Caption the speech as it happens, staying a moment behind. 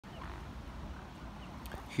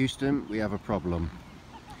Houston, we have a problem.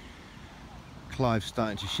 Clive's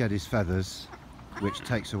starting to shed his feathers, which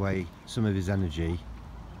takes away some of his energy.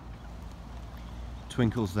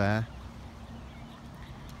 Twinkle's there,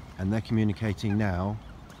 and they're communicating now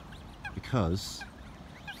because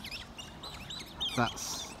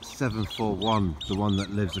that's 741, the one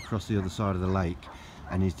that lives across the other side of the lake,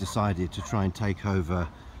 and he's decided to try and take over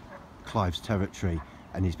Clive's territory,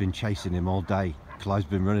 and he's been chasing him all day. Clive's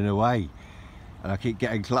been running away, and I keep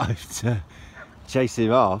getting Clive to chase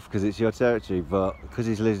him off because it's your territory, but because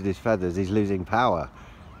he's losing his feathers, he's losing power.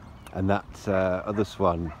 And that other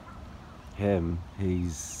swan,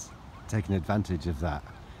 he's taking advantage of that.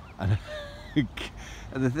 And,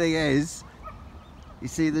 and the thing is, you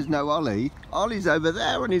see, there's no Ollie. Ollie's over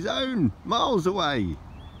there on his own, miles away.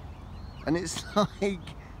 And it's like,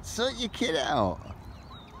 sort your kid out.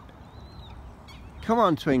 Come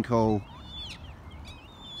on, Twinkle.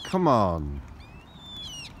 Come on.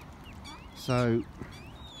 So,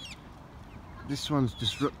 this one's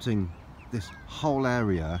disrupting this whole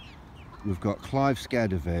area. We've got Clive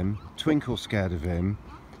scared of him, Twinkle scared of him,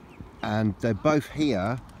 and they're both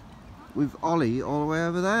here with Ollie all the way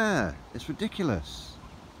over there. It's ridiculous.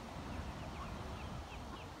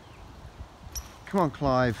 Come on,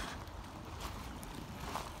 Clive.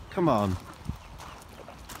 Come on.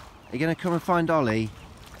 Are you going to come and find Ollie?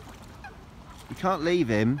 You can't leave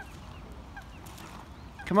him.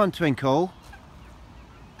 Come on, Twinkle.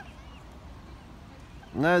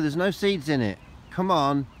 No, there's no seeds in it. Come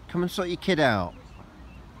on, come and sort your kid out.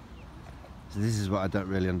 So this is what I don't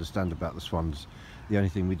really understand about the swans. The only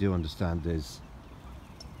thing we do understand is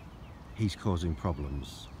he's causing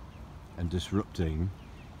problems and disrupting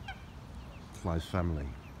Clive's family.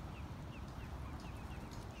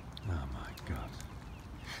 Oh my God.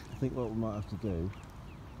 I think what we might have to do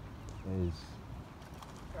is...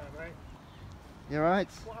 Okay, mate. You alright?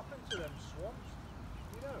 What happened to them swans?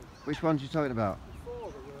 You know? Which ones are you talking about? The 4 that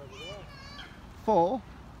were over there. 4?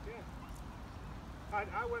 Yeah.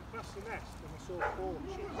 I went past the nest and I saw 4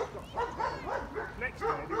 chicks. Next day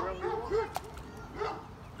they were only 1.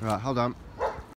 Right, hold on.